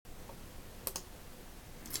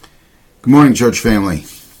Good morning, church family.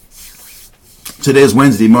 Today is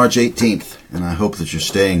Wednesday, March 18th, and I hope that you're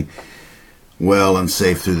staying well and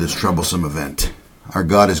safe through this troublesome event. Our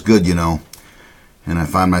God is good, you know, and I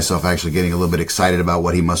find myself actually getting a little bit excited about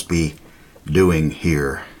what He must be doing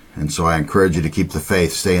here. And so I encourage you to keep the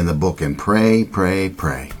faith, stay in the book, and pray, pray,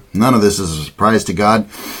 pray. None of this is a surprise to God,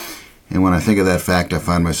 and when I think of that fact, I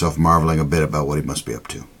find myself marveling a bit about what He must be up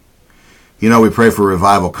to. You know, we pray for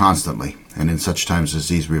revival constantly, and in such times as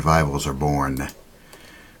these, revivals are born.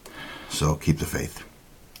 So keep the faith.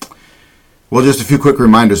 Well, just a few quick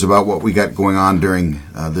reminders about what we got going on during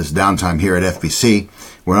this downtime here at FBC.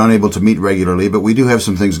 We're not able to meet regularly, but we do have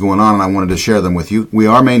some things going on, and I wanted to share them with you. We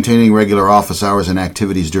are maintaining regular office hours and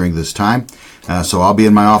activities during this time. So I'll be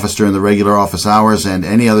in my office during the regular office hours and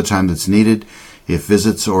any other time that's needed. If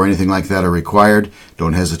visits or anything like that are required,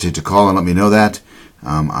 don't hesitate to call and let me know that.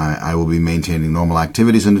 I will be maintaining normal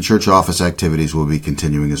activities, and the church office activities will be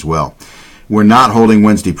continuing as well. We're not holding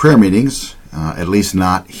Wednesday prayer meetings, at least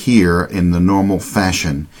not here in the normal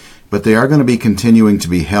fashion, but they are going to be continuing to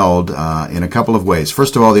be held in a couple of ways.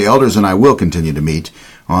 First of all, the elders and I will continue to meet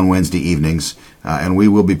on Wednesday evenings, and we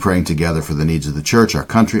will be praying together for the needs of the church, our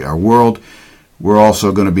country, our world. We're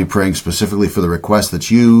also going to be praying specifically for the requests that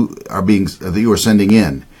you are sending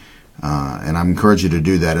in. And I encourage you to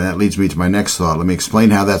do that. And that leads me to my next thought. Let me explain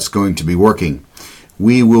how that's going to be working.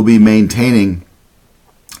 We will be maintaining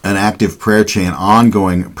an active prayer chain,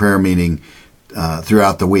 ongoing prayer meeting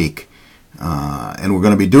throughout the week. And we're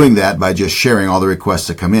going to be doing that by just sharing all the requests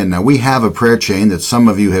that come in. Now, we have a prayer chain that some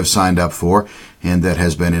of you have signed up for and that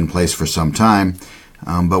has been in place for some time.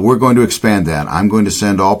 But we're going to expand that. I'm going to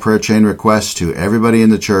send all prayer chain requests to everybody in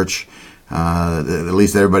the church, at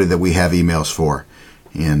least everybody that we have emails for.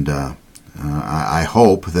 And I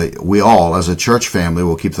hope that we all, as a church family,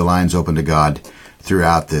 will keep the lines open to God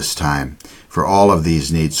throughout this time for all of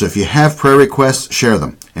these needs. So if you have prayer requests, share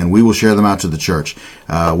them, and we will share them out to the church.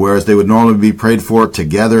 Whereas they would normally be prayed for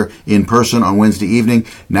together in person on Wednesday evening,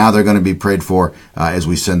 now they're going to be prayed for as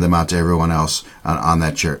we send them out to everyone else on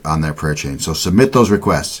that prayer chain. So submit those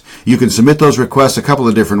requests. You can submit those requests a couple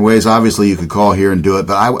of different ways. Obviously, you could call here and do it,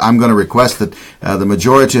 but I'm going to request that the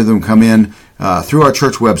majority of them come in through our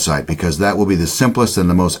church website, because that will be the simplest and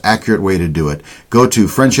the most accurate way to do it. Go to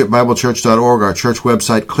friendshipbiblechurch.org, our church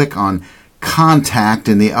website, click on Contact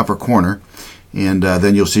in the upper corner, and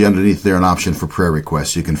then you'll see underneath there an option for prayer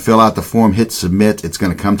requests. You can fill out the form, hit submit. It's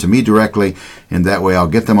going to come to me directly, and that way I'll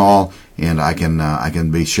get them all, and I can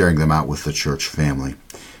be sharing them out with the church family.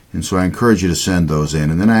 And so I encourage you to send those in.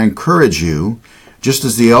 And then I encourage you, just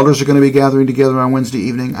as the elders are going to be gathering together on Wednesday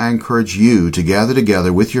evening, I encourage you to gather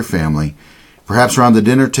together with your family, perhaps around the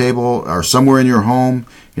dinner table or somewhere in your home,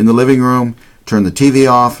 in the living room. Turn the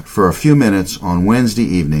TV off for a few minutes on Wednesday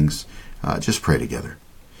evenings. Just pray together.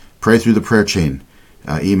 Pray through the prayer chain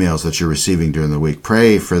emails that you're receiving during the week.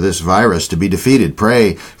 Pray for this virus to be defeated.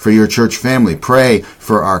 Pray for your church family. Pray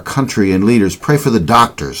for our country and leaders. Pray for the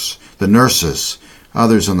doctors, the nurses,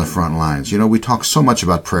 others on the front lines. You know, we talk so much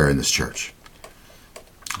about prayer in this church.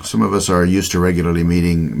 Some of us are used to regularly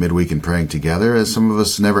meeting midweek and praying together, as some of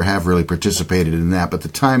us never have really participated in that. But the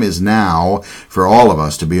time is now for all of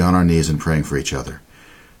us to be on our knees and praying for each other.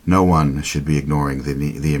 No one should be ignoring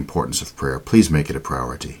the importance of prayer. Please make it a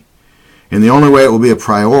priority. And the only way it will be a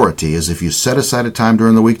priority is if you set aside a time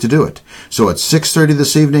during the week to do it. So at 6:30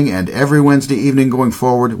 this evening and every Wednesday evening going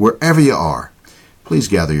forward, wherever you are, please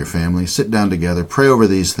gather your family, sit down together, pray over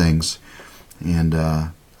these things, and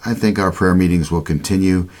I think our prayer meetings will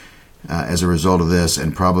continue as a result of this,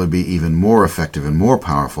 and probably be even more effective and more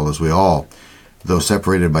powerful as we all, though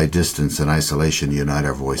separated by distance and isolation, unite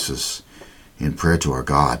our voices in prayer to our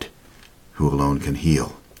God, who alone can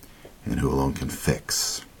heal and who alone can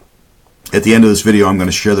fix. At the end of this video, I'm going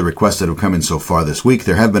to share the requests that have come in so far this week.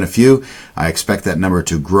 There have been a few. I expect that number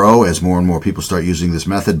to grow as more and more people start using this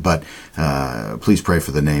method, but please pray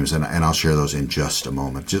for the names, and I'll share those in just a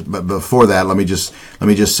moment. But before that, let me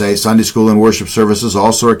just say Sunday school and worship services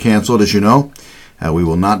also are canceled, as you know. We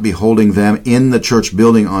will not be holding them in the church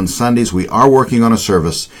building on Sundays. We are working on a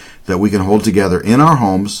service that we can hold together in our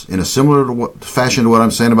homes in a similar fashion to what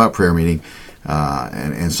I'm saying about prayer meeting.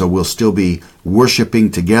 And so we'll still be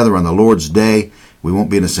worshiping together on the Lord's Day. We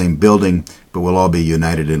won't be in the same building, but we'll all be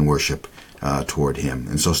united in worship toward Him.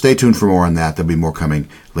 And so stay tuned for more on that. There'll be more coming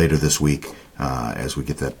later this week as we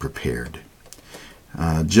get that prepared.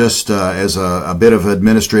 Just as a bit of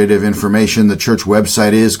administrative information, the church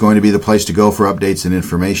website is going to be the place to go for updates and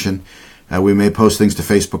information. We may post things to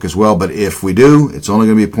Facebook as well, but if we do, it's only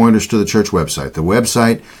going to be pointers to the church website. The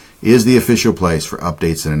website is the official place for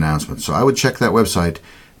updates and announcements. So I would check that website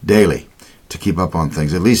daily to keep up on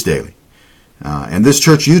things, at least daily. And this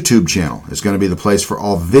church YouTube channel is going to be the place for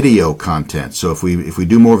all video content. So if we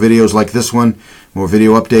do more videos like this one, more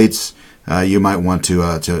video updates, you might want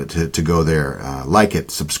to go there, like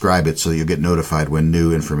it, subscribe it, so you'll get notified when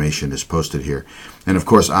new information is posted here. And of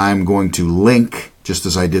course, I'm going to link, just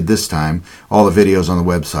as I did this time, all the videos on the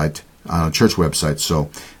website, on a church website, so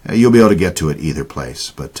you'll be able to get to it either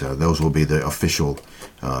place. But those will be the official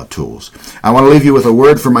tools. I want to leave you with a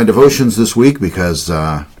word for my devotions this week, because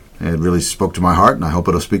it really spoke to my heart, and I hope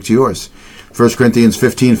it'll speak to yours. 1 Corinthians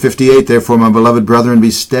 15:58, therefore, my beloved brethren,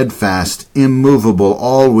 be steadfast, immovable,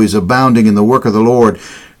 always abounding in the work of the Lord,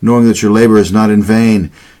 knowing that your labor is not in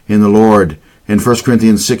vain in the Lord. In 1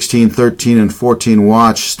 Corinthians 16:13 and 14,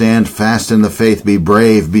 watch, stand fast in the faith, be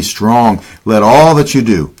brave, be strong. Let all that you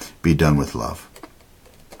do be done with love.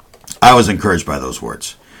 I was encouraged by those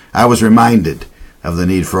words. I was reminded of the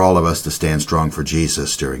need for all of us to stand strong for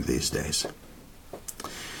Jesus during these days.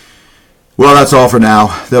 Well, that's all for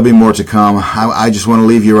now. There'll be more to come. I just want to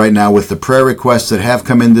leave you right now with the prayer requests that have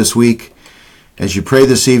come in this week. As you pray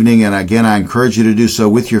this evening, and again, I encourage you to do so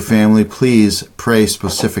with your family, please pray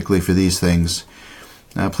specifically for these things.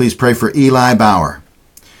 Please pray for Eli Bauer.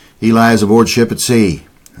 Eli is aboard ship at sea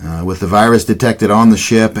with the virus detected on the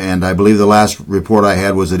ship, and I believe the last report I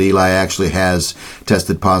had was that Eli actually has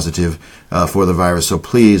tested positive for the virus. So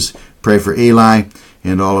please pray for Eli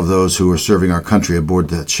and all of those who are serving our country aboard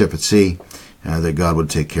that ship at sea, that God would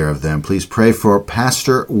take care of them. Please pray for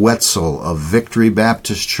Pastor Wetzel of Victory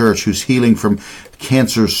Baptist Church, who's healing from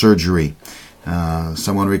cancer surgery.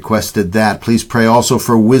 Someone requested that. Please pray also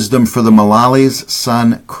for wisdom for the Mullallys'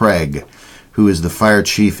 son, Craig, who is the fire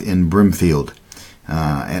chief in Brimfield.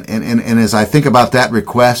 And as I think about that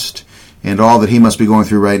request and all that he must be going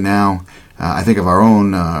through right now, I think of our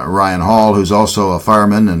own Ryan Hall, who's also a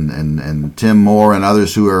fireman, and Tim Moore and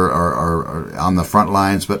others who are on the front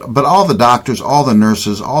lines, but all the doctors, all the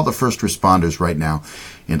nurses, all the first responders right now,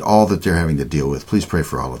 and all that they're having to deal with. Please pray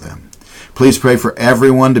for all of them. Please pray for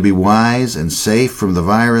everyone to be wise and safe from the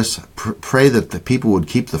virus. Pray that the people would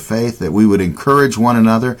keep the faith, that we would encourage one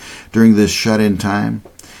another during this shut-in time.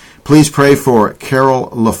 Please pray for Carol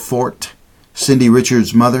Lafort, Cindy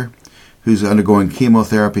Richards' mother, who's undergoing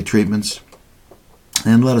chemotherapy treatments.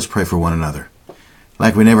 And let us pray for one another,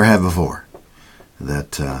 like we never have before,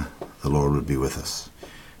 that the Lord would be with us.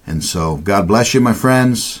 And so, God bless you, my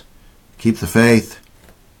friends. Keep the faith.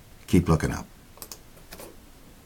 Keep looking up.